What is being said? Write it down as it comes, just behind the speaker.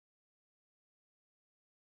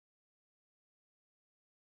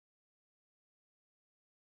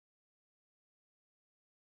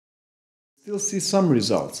Still see some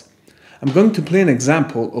results. I'm going to play an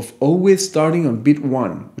example of always starting on beat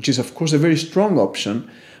 1, which is of course a very strong option,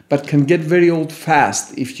 but can get very old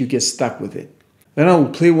fast if you get stuck with it. Then I will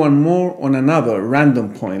play one more on another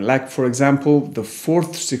random point, like for example the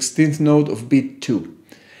 4th 16th note of beat 2.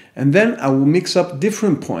 And then I will mix up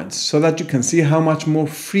different points so that you can see how much more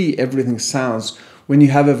free everything sounds when you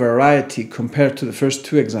have a variety compared to the first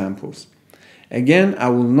two examples. Again, I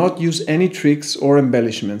will not use any tricks or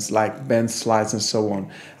embellishments like bends, slides and so on.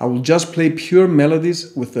 I will just play pure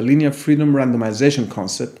melodies with the linear freedom randomization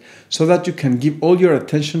concept so that you can give all your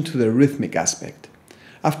attention to the rhythmic aspect.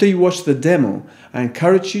 After you watch the demo, I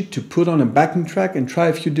encourage you to put on a backing track and try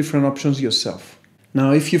a few different options yourself.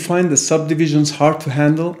 Now, if you find the subdivisions hard to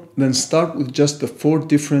handle, then start with just the 4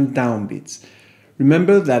 different downbeats.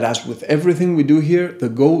 Remember that as with everything we do here, the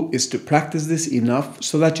goal is to practice this enough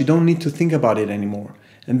so that you don't need to think about it anymore.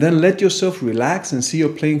 And then let yourself relax and see your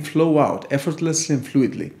playing flow out effortlessly and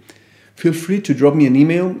fluidly. Feel free to drop me an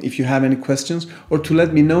email if you have any questions or to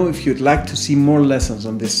let me know if you'd like to see more lessons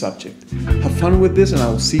on this subject. Have fun with this and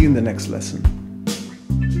I will see you in the next lesson.